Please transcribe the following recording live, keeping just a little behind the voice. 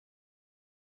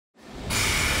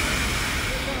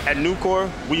At Nucor,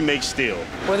 we make steel.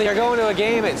 Whether you're going to a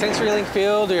game at CenturyLink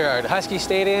Field or you're at Husky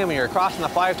Stadium or you're crossing the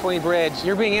 520 bridge,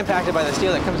 you're being impacted by the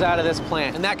steel that comes out of this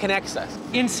plant, and that connects us.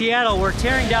 In Seattle, we're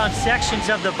tearing down sections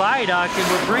of the viaduct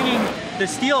and we're bringing the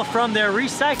steel from there,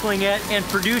 recycling it, and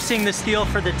producing the steel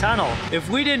for the tunnel. If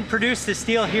we didn't produce the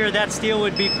steel here, that steel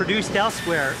would be produced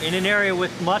elsewhere in an area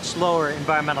with much lower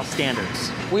environmental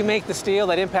standards. We make the steel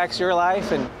that impacts your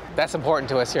life, and that's important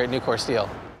to us here at Nucor Steel.